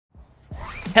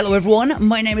Hello everyone,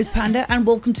 my name is Panda and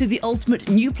welcome to the ultimate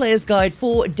new player's guide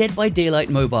for Dead by Daylight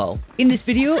Mobile. In this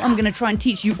video, I'm going to try and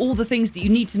teach you all the things that you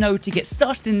need to know to get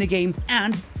started in the game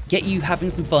and get you having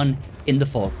some fun in the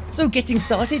fog. So getting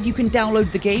started, you can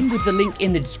download the game with the link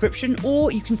in the description,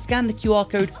 or you can scan the QR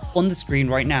code on the screen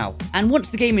right now. And once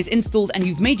the game is installed and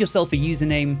you've made yourself a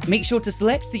username, make sure to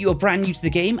select that you are brand new to the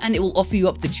game and it will offer you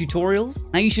up the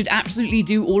tutorials. Now you should absolutely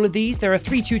do all of these. There are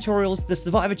 3 tutorials: the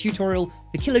survivor tutorial,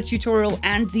 the killer tutorial,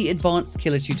 and the advanced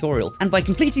killer tutorial. And by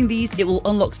completing these, it will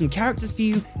unlock some characters for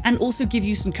you and also give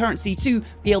you some currency to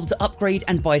be able to upgrade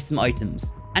and buy some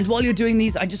items. And while you're doing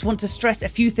these, I just want to stress a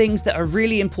few things that are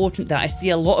really important that I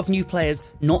see a lot of new players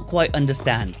not quite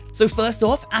understand. So first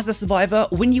off, as a survivor,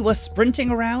 when you are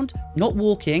sprinting around, not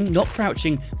walking, not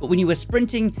crouching, but when you are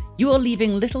sprinting, you are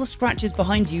leaving little scratches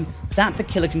behind you that the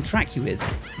killer can track you with.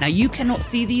 Now you cannot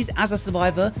see these as a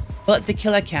survivor, but the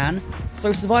killer can.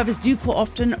 So survivors do quite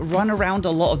often run around a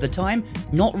lot of the time,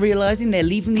 not realizing they're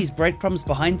leaving these breadcrumbs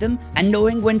behind them, and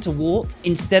knowing when to walk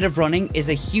instead of running is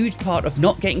a huge part of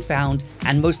not getting found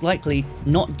and most likely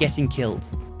not getting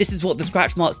killed. This is what the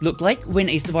scratch marks look like when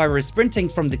a survivor is sprinting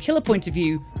from the killer point of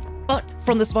view, but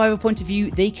from the survivor point of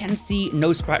view, they can see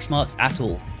no scratch marks at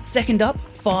all. Second up,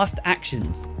 fast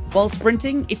actions. While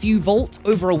sprinting, if you vault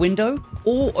over a window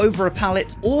or over a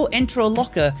pallet or enter a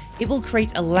locker, it will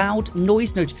create a loud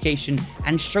noise notification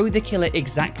and show the killer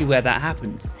exactly where that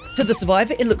happened. To the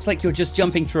survivor, it looks like you're just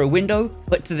jumping through a window,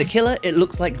 but to the killer, it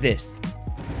looks like this.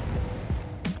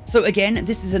 So again,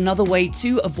 this is another way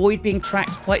to avoid being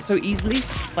tracked quite so easily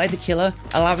by the killer,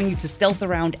 allowing you to stealth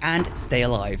around and stay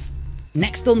alive.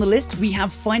 Next on the list, we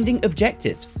have finding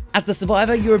objectives. As the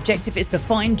survivor, your objective is to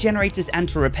find generators and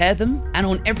to repair them, and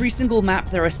on every single map,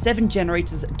 there are 7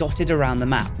 generators dotted around the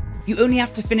map. You only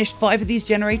have to finish 5 of these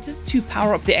generators to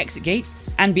power up the exit gates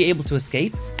and be able to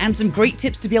escape. And some great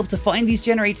tips to be able to find these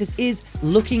generators is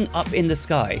looking up in the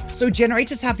sky. So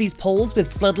generators have these poles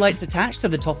with floodlights attached to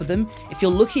the top of them. If you're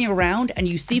looking around and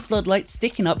you see floodlights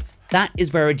sticking up, that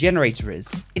is where a generator is.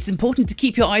 It's important to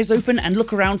keep your eyes open and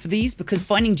look around for these because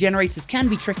finding generators can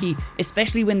be tricky,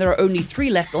 especially when there are only 3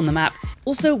 left on the map.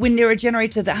 Also, when near a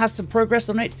generator that has some progress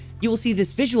on it, you will see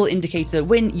this visual indicator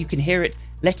when you can hear it,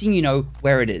 letting you know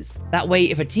where it is. That way,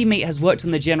 if a teammate has worked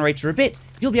on the generator a bit,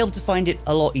 you'll be able to find it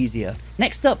a lot easier.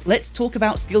 Next up, let's talk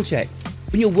about skill checks.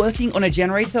 When you're working on a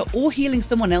generator or healing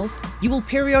someone else, you will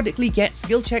periodically get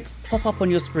skill checks pop up on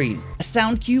your screen. A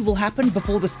sound cue will happen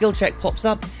before the skill check pops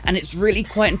up, and it's really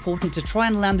quite important to try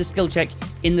and land the skill check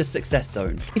in the success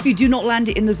zone. If you do not land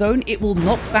it in the zone, it will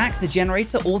knock back the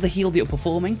generator or the heal that you're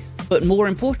performing, but more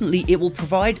importantly, it will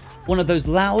provide one of those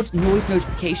loud noise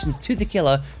notifications to the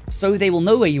killer so they will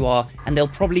know where you are and they'll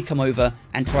probably come over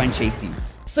and try and chase you.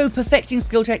 So perfecting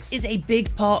skill checks is a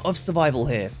big part of survival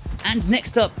here. And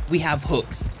next up, we have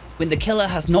hooks. When the killer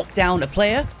has knocked down a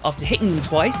player after hitting them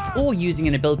twice or using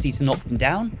an ability to knock them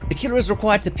down, the killer is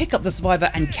required to pick up the survivor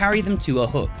and carry them to a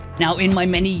hook. Now, in my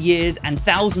many years and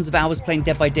thousands of hours playing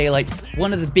Dead by Daylight,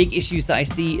 one of the big issues that I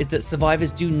see is that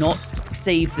survivors do not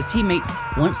save the teammates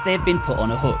once they've been put on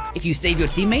a hook. If you save your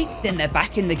teammate, then they're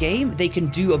back in the game, they can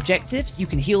do objectives, you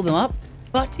can heal them up,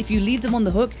 but if you leave them on the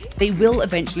hook, they will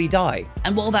eventually die.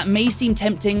 And while that may seem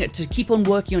tempting to keep on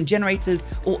working on generators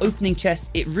or opening chests,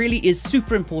 it really is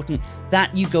super important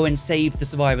that you go and save the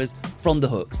survivors from the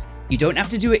hooks. You don't have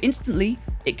to do it instantly,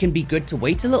 it can be good to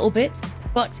wait a little bit,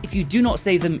 but if you do not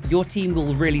save them, your team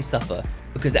will really suffer,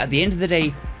 because at the end of the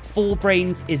day, 4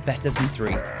 brains is better than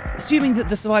 3. Assuming that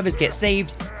the survivors get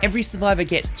saved, every survivor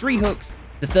gets 3 hooks.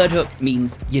 The 3rd hook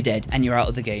means you're dead and you're out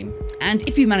of the game. And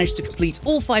if you manage to complete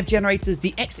all 5 generators,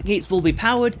 the exit gates will be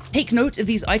powered. Take note of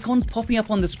these icons popping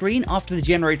up on the screen after the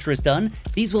generator is done.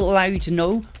 These will allow you to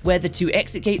know where the 2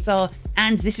 exit gates are,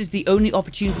 and this is the only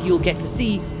opportunity you'll get to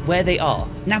see where they are.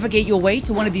 Navigate your way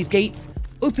to one of these gates,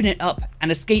 open it up,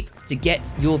 and escape to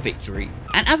get your victory.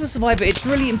 And as a survivor, it's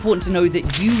really important to know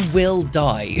that you will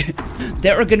die.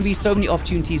 There are going to be so many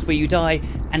opportunities where you die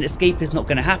and escape is not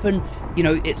going to happen. You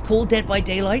know, it's called Dead by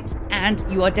Daylight and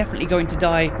you are definitely going to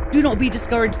die. Do not be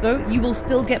discouraged though, you will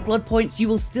still get blood points, you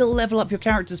will still level up your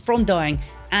characters from dying,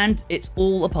 and it's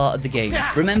all a part of the game.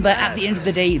 Remember, at the end of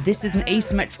the day, this is an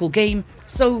asymmetrical game,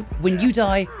 so when you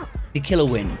die, the killer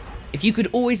wins. If you could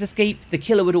always escape, the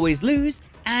killer would always lose,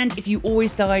 and if you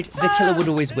always died, the killer would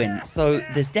always win. So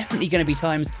there's definitely going to be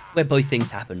times where both things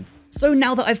happen. So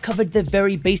now that I've covered the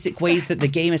very basic ways that the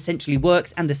game essentially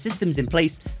works and the systems in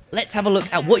place, let's have a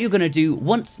look at what you're going to do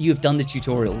once you've done the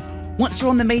tutorials. Once you're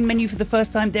on the main menu for the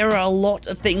first time, there are a lot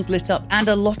of things lit up and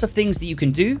a lot of things that you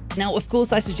can do. Now, of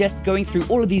course, I suggest going through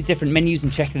all of these different menus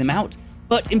and checking them out,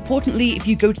 But importantly, if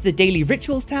you go to the Daily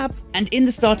Rituals tab, and in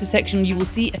the starter section, you will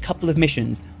see a couple of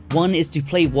missions. One is to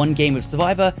play one game of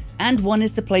Survivor, and one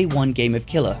is to play one game of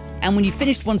Killer. And when you've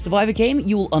finished one Survivor game,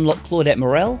 you will unlock Claudette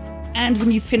Morel, and when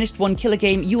you've finished one Killer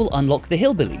game, you will unlock the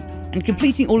Hillbilly. And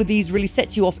completing all of these really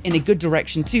sets you off in a good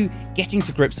direction to getting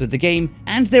to grips with the game.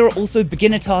 And there are also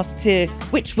beginner tasks here,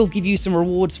 which will give you some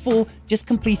rewards for just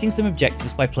completing some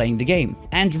objectives by playing the game.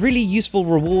 And really useful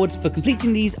rewards for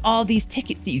completing these are these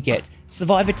tickets that you get,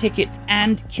 Survivor tickets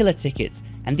and Killer tickets.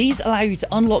 And these allow you to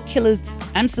unlock Killers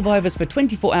and Survivors for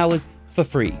 24 hours for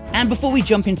free. And before we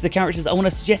jump into the characters, I want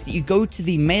to suggest that you go to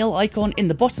the mail icon in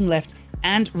the bottom left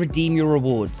and redeem your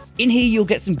rewards. In here you'll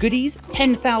get some goodies,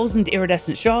 10,000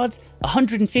 iridescent shards,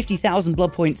 150,000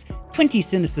 blood points, 20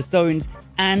 sinister stones,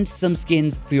 and some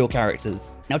skins for your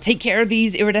characters. Now take care of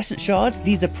these iridescent shards,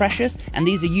 these are precious and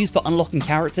these are used for unlocking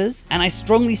characters, and I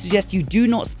strongly suggest you do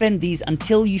not spend these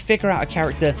until you figure out a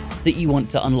character that you want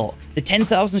to unlock. The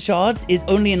 10,000 shards is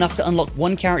only enough to unlock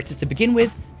one character to begin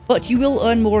with, but you will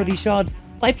earn more of these shards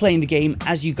by playing the game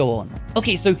as you go on.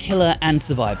 Okay, so Killer and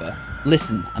Survivor.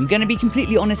 Listen, I'm gonna be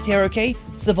completely honest here, okay?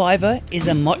 Survivor is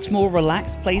a much more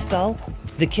relaxed playstyle.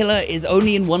 The Killer is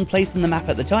only in one place on the map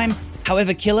at the time.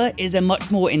 However, Killer is a much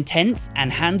more intense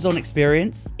and hands-on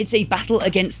experience. It's a battle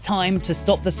against time to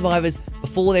stop the survivors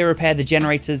before they repair the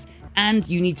generators, and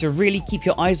you need to really keep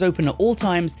your eyes open at all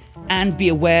times and be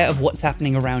aware of what's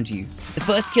happening around you. The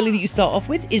first killer that you start off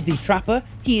with is the Trapper.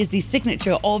 He is the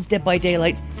signature of Dead by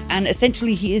Daylight, and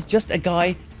essentially he is just a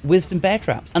guy with some bear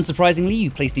traps. Unsurprisingly, you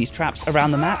place these traps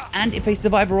around the map, and if a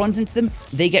survivor runs into them,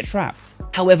 they get trapped.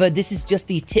 However, this is just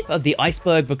the tip of the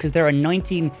iceberg because there are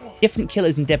 19 different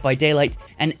killers in Dead by Daylight,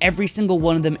 and every single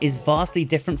one of them is vastly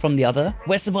different from the other.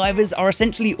 Where survivors are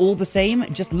essentially all the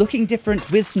same, just looking different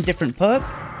with some different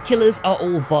perks, killers are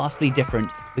all vastly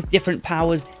different, with different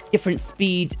powers, different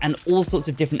speed, and all sorts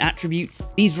of different attributes.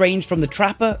 These range from the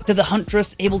Trapper to the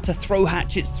Huntress, able to throw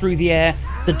hatchets through the air,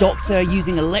 the Doctor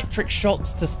using electric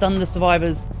shocks to stun the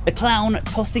survivors, the Clown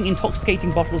tossing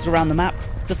intoxicating bottles around the map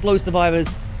to slow survivors,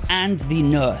 and the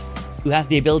Nurse, who has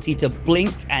the ability to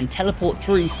blink and teleport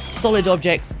through solid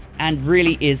objects and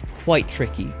really is quite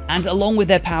tricky. And along with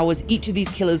their powers, each of these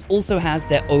killers also has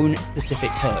their own specific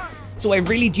perks. So I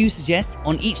really do suggest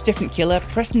on each different killer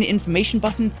pressing the information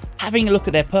button, having a look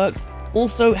at their perks,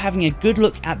 also having a good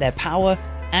look at their power,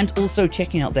 and also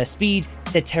checking out their speed,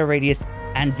 their terror radius,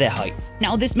 and their height.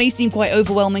 Now this may seem quite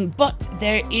overwhelming, but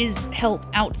there is help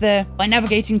out there. By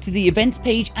navigating to the events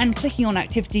page and clicking on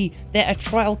activity, there are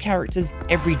trial characters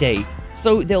every day.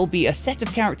 So there'll be a set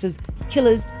of characters,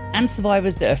 killers, and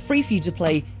survivors that are free for you to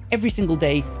play every single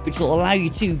day, which will allow you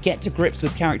to get to grips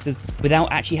with characters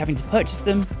without actually having to purchase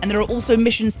them. And there are also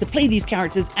missions to play these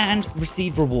characters and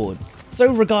receive rewards.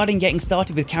 So regarding getting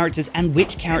started with characters and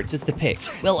which characters to pick,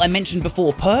 well, I mentioned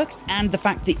before perks and the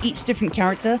fact that each different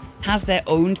character has their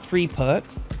own 3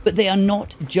 perks, but they are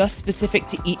not just specific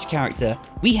to each character.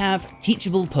 We have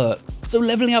teachable perks. So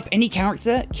leveling up any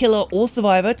character, killer or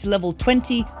survivor to level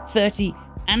 20, 30,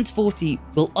 and 40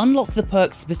 will unlock the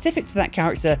perks specific to that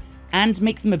character and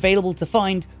make them available to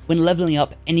find when leveling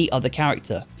up any other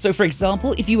character. So for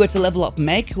example, if you were to level up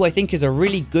Meg, who I think is a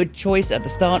really good choice at the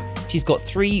start, she's got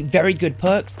 3 very good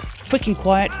perks: Quick and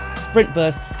Quiet, Sprint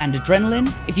Burst, and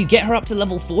Adrenaline. If you get her up to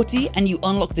level 40 and you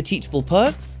unlock the teachable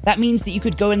perks, that means that you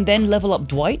could go and then level up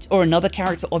Dwight or another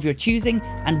character of your choosing,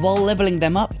 and while leveling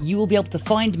them up, you will be able to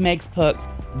find Meg's perks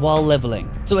while leveling.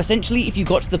 So essentially, if you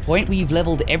got to the point where you've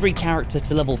leveled every character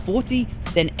to level 40,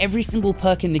 then every single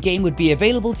perk in the game would be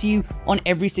available to you on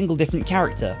every single different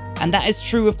character. And that is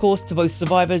true, of course, to both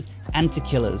survivors and to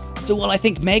killers. So while I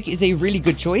think Meg is a really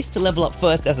good choice to level up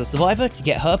first as a survivor to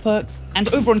get her perks,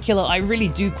 and over on Killer I really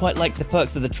do quite like the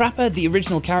perks of the Trapper, the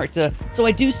original character, so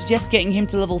I do suggest getting him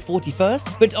to level 40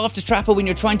 first. But after Trapper, when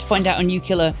you're trying to find out a new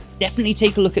killer, definitely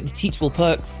take a look at the teachable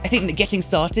perks. I think that getting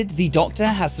started, the Doctor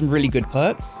has some really good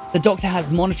perks. The Doctor has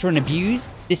Monitor and Abuse.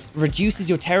 This reduces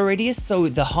your terror radius, so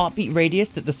the heartbeat radius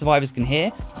that the survivors can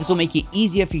hear. This will make it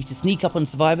easier for you to sneak up on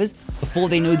survivors before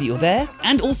they know that you're there.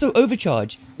 And also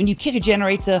Overcharge. When you kick a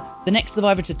generator, the next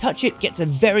survivor to touch it gets a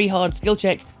very hard skill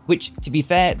check, which, to be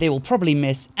fair, they will probably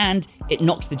miss, and it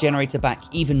knocks the generator back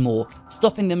even more,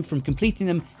 stopping them from completing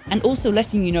them, and also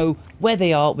letting you know where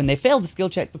they are when they fail the skill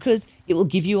check, because it will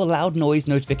give you a loud noise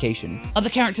notification. Other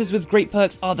characters with great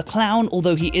perks are the Clown,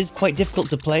 although he is quite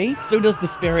difficult to play, so does the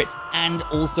Spirit, and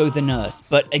also the Nurse.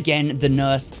 But again, the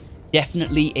Nurse,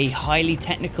 definitely a highly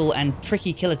technical and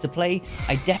tricky killer to play.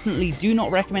 I definitely do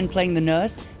not recommend playing the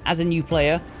Nurse as a new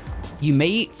player. You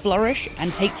may flourish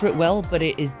and take to it well, but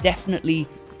it is definitely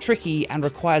tricky and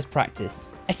requires practice.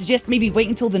 I suggest maybe wait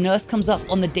until the nurse comes up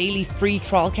on the daily free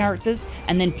trial characters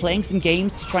and then playing some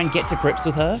games to try and get to grips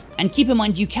with her. And keep in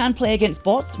mind, you can play against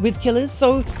bots with killers,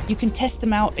 so you can test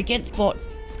them out against bots.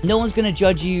 No one's going to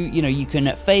judge you. You know, you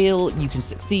can fail, you can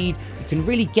succeed, you can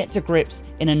really get to grips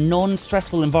in a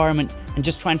non-stressful environment and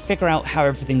just try and figure out how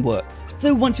everything works.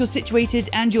 So once you're situated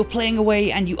and you're playing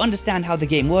away and you understand how the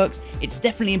game works, it's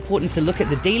definitely important to look at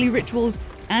the daily rituals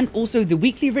and also the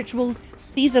weekly rituals.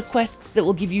 These are quests that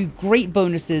will give you great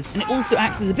bonuses, and it also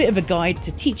acts as a bit of a guide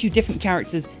to teach you different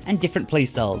characters and different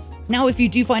playstyles. Now, if you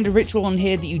do find a ritual on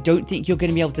here that you don't think you're going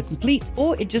to be able to complete,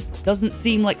 or it just doesn't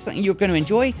seem like something you're going to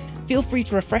enjoy, feel free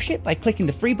to refresh it by clicking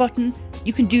the free button.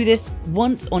 You can do this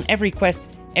once on every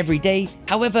quest every day.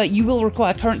 However, you will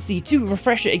require currency to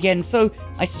refresh it again, so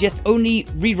I suggest only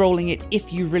re-rolling it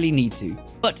if you really need to.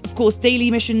 But of course, daily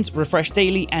missions refresh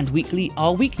daily and weekly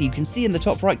are weekly. You can see in the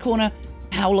top right corner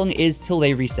how long it is till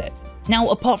they reset. Now,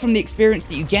 apart from the experience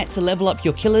that you get to level up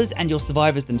your killers and your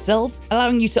survivors themselves,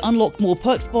 allowing you to unlock more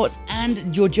perk spots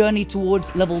and your journey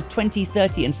towards level 20,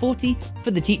 30 and 40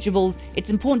 for the teachables, it's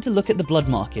important to look at the blood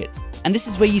market. And this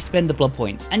is where you spend the blood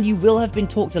points. And you will have been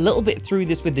talked a little bit through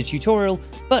this with the tutorial,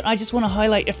 but I just want to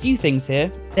highlight a few things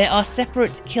here. There are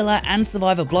separate killer and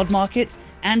survivor blood markets,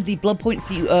 and the blood points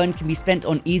that you earn can be spent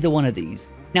on either one of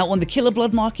these. Now, on the killer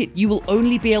blood market, you will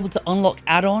only be able to unlock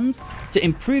add-ons to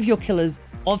improve your killers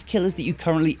of killers that you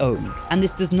currently own. And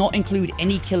this does not include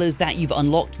any killers that you've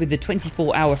unlocked with the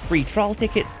 24-hour free trial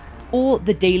tickets or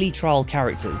the daily trial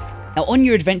characters. Now, on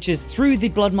your adventures through the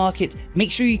blood market, make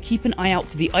sure you keep an eye out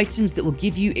for the items that will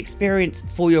give you experience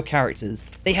for your characters.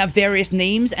 They have various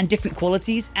names and different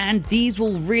qualities, and these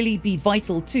will really be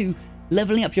vital to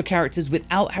leveling up your characters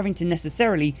without having to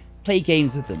necessarily play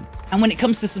games with them. And when it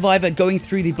comes to Survivor going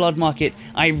through the blood market,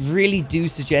 I really do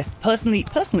suggest, personal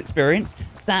experience,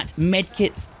 that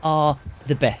medkits are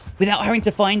the best. Without having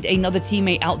to find another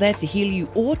teammate out there to heal you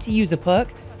or to use a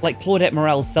perk like Claudette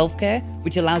Morel's self-care,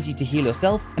 which allows you to heal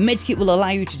yourself, a medkit will allow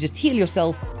you to just heal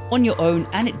yourself on your own,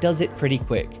 and it does it pretty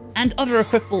quick. And other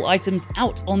equipable items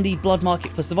out on the blood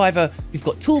market for Survivor, we've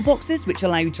got toolboxes which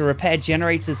allow you to repair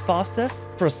generators faster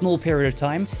for a small period of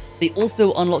time. They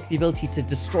also unlock the ability to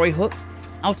destroy hooks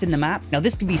out in the map. Now,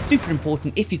 this can be super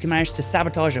important if you can manage to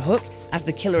sabotage a hook as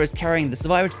the killer is carrying the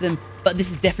survivor to them, but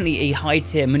this is definitely a high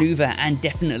tier maneuver and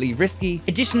definitely risky.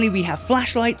 Additionally, we have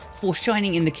flashlights for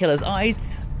shining in the killer's eyes.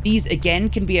 These again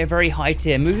can be a very high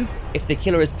tier move. If the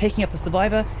killer is picking up a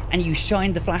survivor and you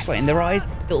shine the flashlight in their eyes,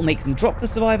 it'll make them drop the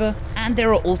survivor. And there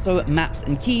are also maps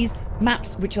and keys.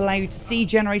 Maps which allow you to see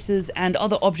generators and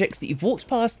other objects that you've walked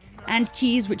past, and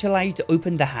keys which allow you to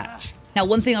open the hatch. Now,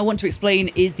 one thing I want to explain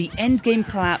is the end game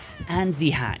collapse and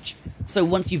the hatch. So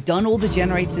once you've done all the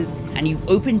generators and you've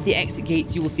opened the exit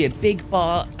gates, you will see a big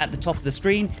bar at the top of the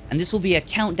screen, and this will be a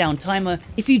countdown timer.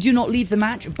 If you do not leave the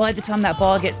match, by the time that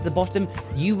bar gets to the bottom,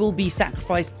 you will be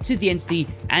sacrificed to the entity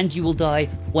and you will die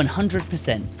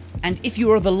 100%. And if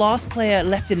you are the last player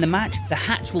left in the match, the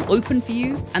hatch will open for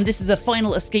you, and this is a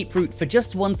final escape route for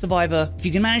just one survivor. If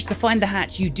you can manage to find the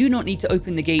hatch, you do not need to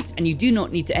open the gates and you do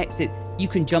not need to exit. You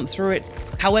can jump through it.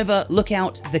 However, look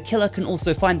out, the killer can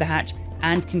also find the hatch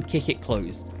and can kick it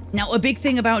closed. Now, a big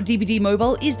thing about DbD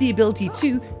Mobile is the ability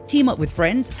to team up with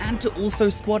friends and to also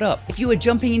squad up. If you are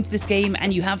jumping into this game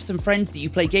and you have some friends that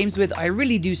you play games with, I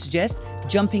really do suggest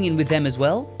jumping in with them as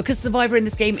well, because Survivor in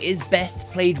this game is best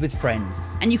played with friends.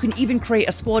 And you can even create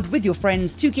a squad with your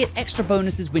friends to get extra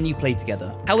bonuses when you play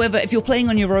together. However, if you're playing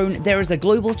on your own, there is a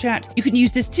global chat. You can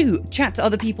use this to chat to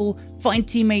other people, find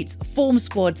teammates, form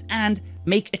squads, and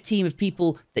make a team of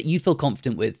people that you feel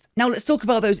confident with. Now, let's talk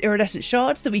about those iridescent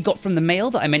shards that we got from the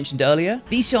mail that I mentioned earlier.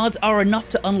 These shards are enough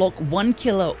to unlock one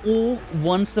killer or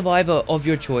one survivor of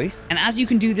your choice. And as you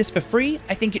can do this for free,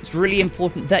 I think it's really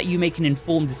important that you make an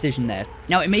informed decision there.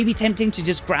 Now, it may be tempting to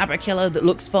just grab a killer that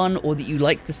looks fun or that you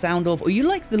like the sound of or you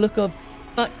like the look of,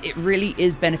 but it really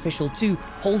is beneficial to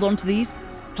hold on to these,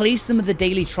 play some of the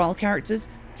daily trial characters,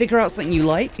 figure out something you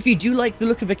like. If you do like the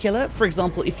look of a killer, for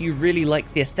example, if you really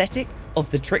like the aesthetic of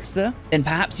the trickster, then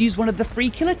perhaps use one of the free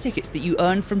killer tickets that you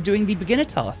earn from doing the beginner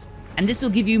tasks. And this will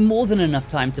give you more than enough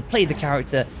time to play the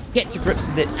character, get to grips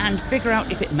with it, and figure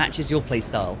out if it matches your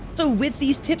playstyle. So with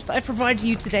these tips that I've provided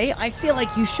you today, I feel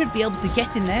like you should be able to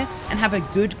get in there and have a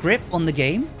good grip on the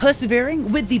game. Persevering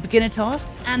with the beginner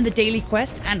tasks and the daily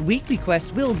quests and weekly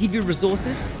quests will give you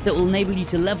resources that will enable you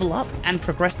to level up and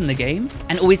progress in the game.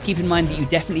 And always keep in mind that you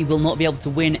definitely will not be able to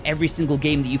win every single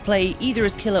game that you play, either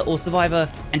as killer or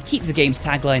survivor, and keep the game's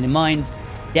tagline in mind: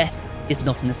 death is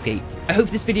not an escape. I hope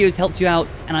this video has helped you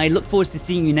out, and I look forward to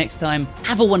seeing you next time.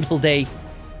 Have a wonderful day.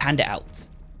 Panda out.